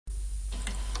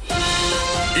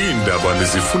Iindaba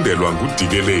nizifundelwa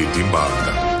ngudikeledi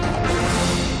Mbanga.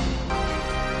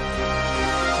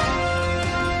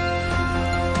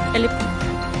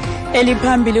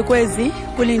 Eliphambili kwezi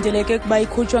kulindeleke kuba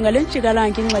ikhutshwa ngale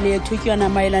njikalanga ingxelo yethutyana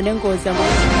mayela nengozi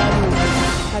yangolwesihlanu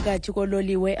phakathi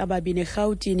koololiwe ababini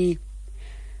eRhawutini.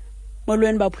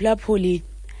 Molweni baphulaphuli.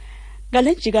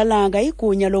 Ngale njikalanga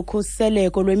igunya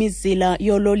lokhuseleko lwemizila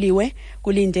yoololiwe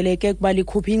kulindeleke kuba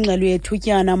likhuphe ingxelo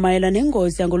yethutyana mayela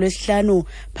nengozi yangolwesihlanu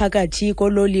phakathi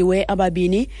koololiwe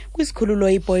ababini kwisikhululo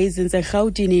iBooysens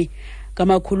eRhawutini.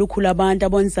 Ngamakhulukhulu abantu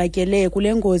abonzakele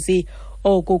kule ngozi.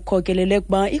 Oku kukhokelele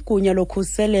kuba igunya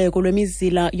lokhuseleko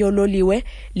lwemizila yoololiwe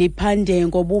liphande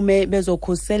ngobume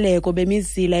bezokhuseleko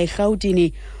bemizila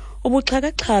eRhawutini.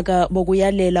 Ubuxhakaxhaka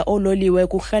bokuyalela oololiwe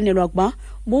kurhanelwa kuba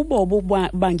bubo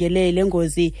bubangele le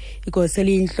ngozi. Igosa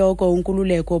eliyintloko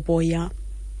uNkululeko Boya.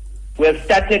 We have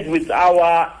started with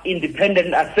our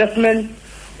independent assessment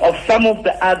of some of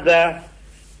the other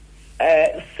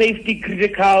safety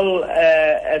critical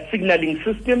signaling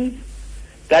systems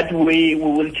that we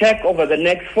will check over the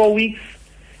next 4 weeks,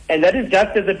 and that is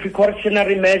just as a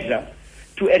precautionary measure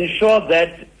to ensure that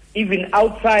even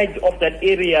outside of that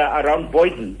area around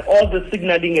Booysens, all the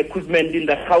signaling equipment in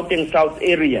the Gauteng South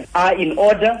area are in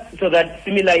order so that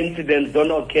similar incidents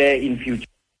don't occur in future.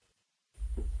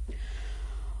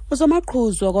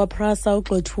 Usomaqhuzu kwaPrasa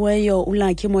ugxothiweyo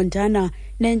uLucky Montana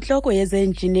nentloko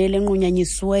yezenjineli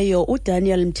enqunyanyisiweyo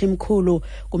uDaniel Mthimkhulu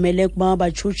kumele kuba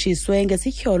batshutshiswe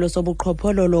ngesityholo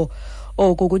sobuqhophololo.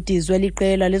 Oku kudizwe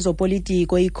liqela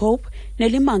lezopolitiko iCope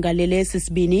nelimangalele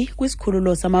esisibini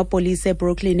kwisikhululo samapolisa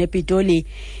eBrooklyn ePitoli.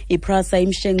 IPrasa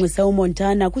imshenxise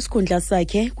uMontana kwisikhundla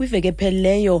sakhe kwiveki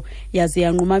ephelileyo yaze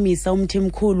yanqumamisa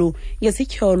uMthimkhulu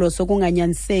ngesityholo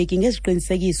sokunganyaniseki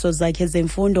ngeziqinisekiso zakhe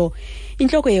zemfundo.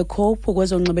 Intloko yeCope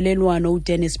kwezonxibelelwano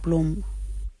uDennis Bloom.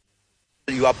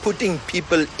 You are putting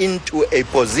people into a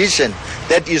position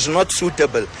that is not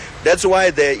suitable. That's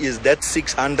why there is that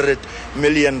 600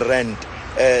 million rand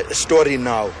story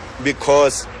now,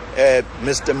 because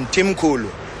Mr. Mthimkhulu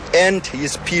and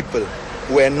his people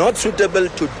were not suitable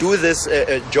to do this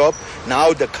job.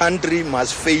 Now the country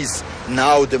must face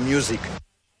now the music.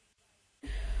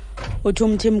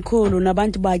 Mthimkhulu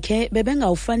nabantu bakhe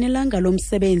bebengawufanelanga lo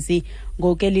msebenzi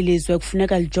ngokelilizwe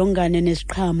kufuneka lijongane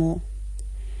nesiqhamo.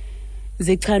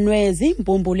 Zichanwe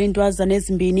zimbumbulu intwazana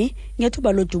ezimbini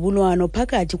ngethuba lodubulwano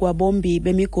phakathi kwabombi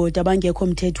bemigodi abangekho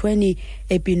mthethweni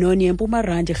eBinoni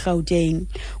eMpumalanga eGauteng.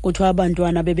 Kuthiwa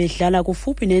abantwana bebedlala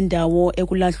kufuphi nendawo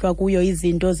ekulahlwa kuyo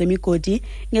izinto zemigodi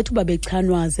ngethuba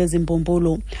bechanwa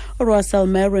zezimbumbulu. Russell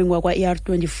Mering wakwa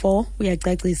ER24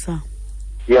 uyacacisa.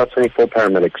 ER24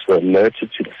 paramedics were alerted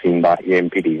to the scene by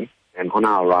EMPD, and on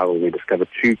our arrival we discovered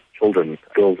 2 children,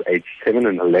 girls aged 7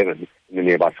 and 11, in the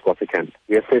nearby squatter camp.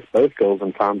 We assessed both girls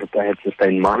and found that they had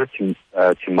sustained minor to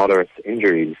moderate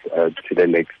injuries to their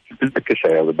legs due to the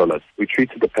ricochet of the bullets. We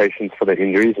treated the patients for their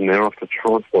injuries and thereafter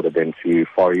transported them to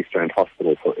Far East Rand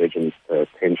Hospital for urgent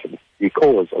attention. The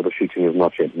cause of the shooting is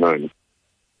not yet known.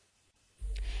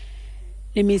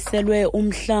 Limiselwe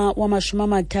umhla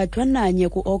wama-31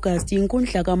 ku-August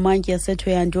inkundla kamantyi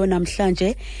yaseThohoyandou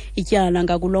namhlanje ityala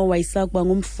ngakulo wayesakuba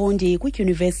ngumfundi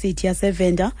kwidyunivesithi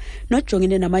yaseVenda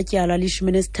nojongene namatyala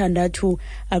 16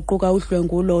 aquka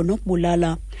udlwengulo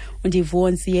nokubulala.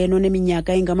 UNdivuwonsi yena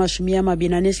oneminyaka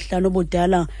engama-25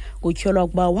 obudala kutyholwa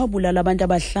ukuba wabulala abantu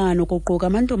abahlanu kuquka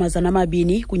amantombazana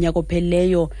amabini kunyaka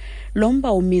ophelileyo. Lo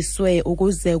mba umiswe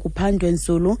ukuze kuphandwe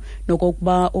nzulu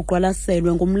nokokuba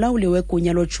uqwalaselwe ngumlawuli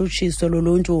wegunya lotshutshiso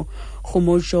loluntu.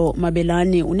 Khumujo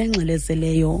Mabelani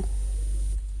unengxelezeleyo.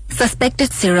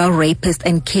 Suspected serial rapist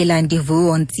and killer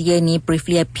Ndivuwonsi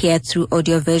briefly appeared through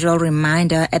audiovisual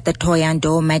reminder at the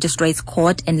Thohoyandou Magistrates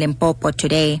Court in Limpopo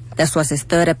today. This was his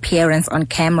third appearance on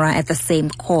camera at the same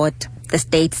court. The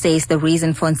state says the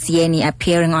reason for Nsieni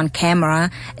appearing on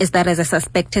camera is that as a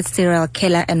suspected serial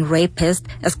killer and rapist,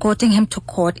 escorting him to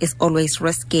court is always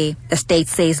risky. The state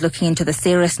says looking into the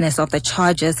seriousness of the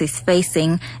charges he's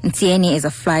facing, Nsieni is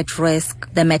a flight risk.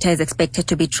 The matter is expected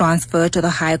to be transferred to the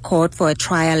High Court for a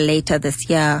trial later this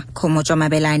year. Khumujo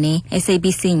Mabelani,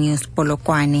 SABC News,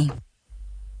 Polokwane.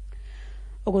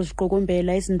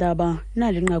 Ukuziqukumbela izindaba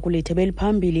nali nqaku lethu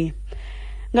beliphambili.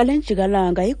 Ngale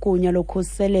njikalanga igunya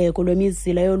lokhuseleko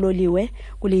lwemizila yoololiwe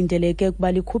kulindeleke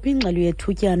kuba likhuphe ingxelo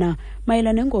yethutyana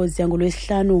mayela nengozi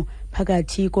yangolwesihlanu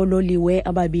phakathi koololiwe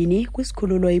ababini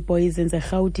kwisikhululo iBooysens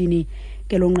eRhawutini.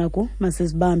 Ngelo nqaku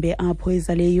masizibambe apho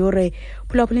izale yure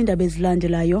phulaphula indaba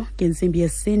ezilandelayo ngentsimbi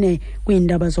yesine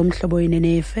kwiindaba zomhlobo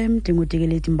yenene FM.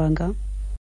 Ndingudikeledi Mbanga.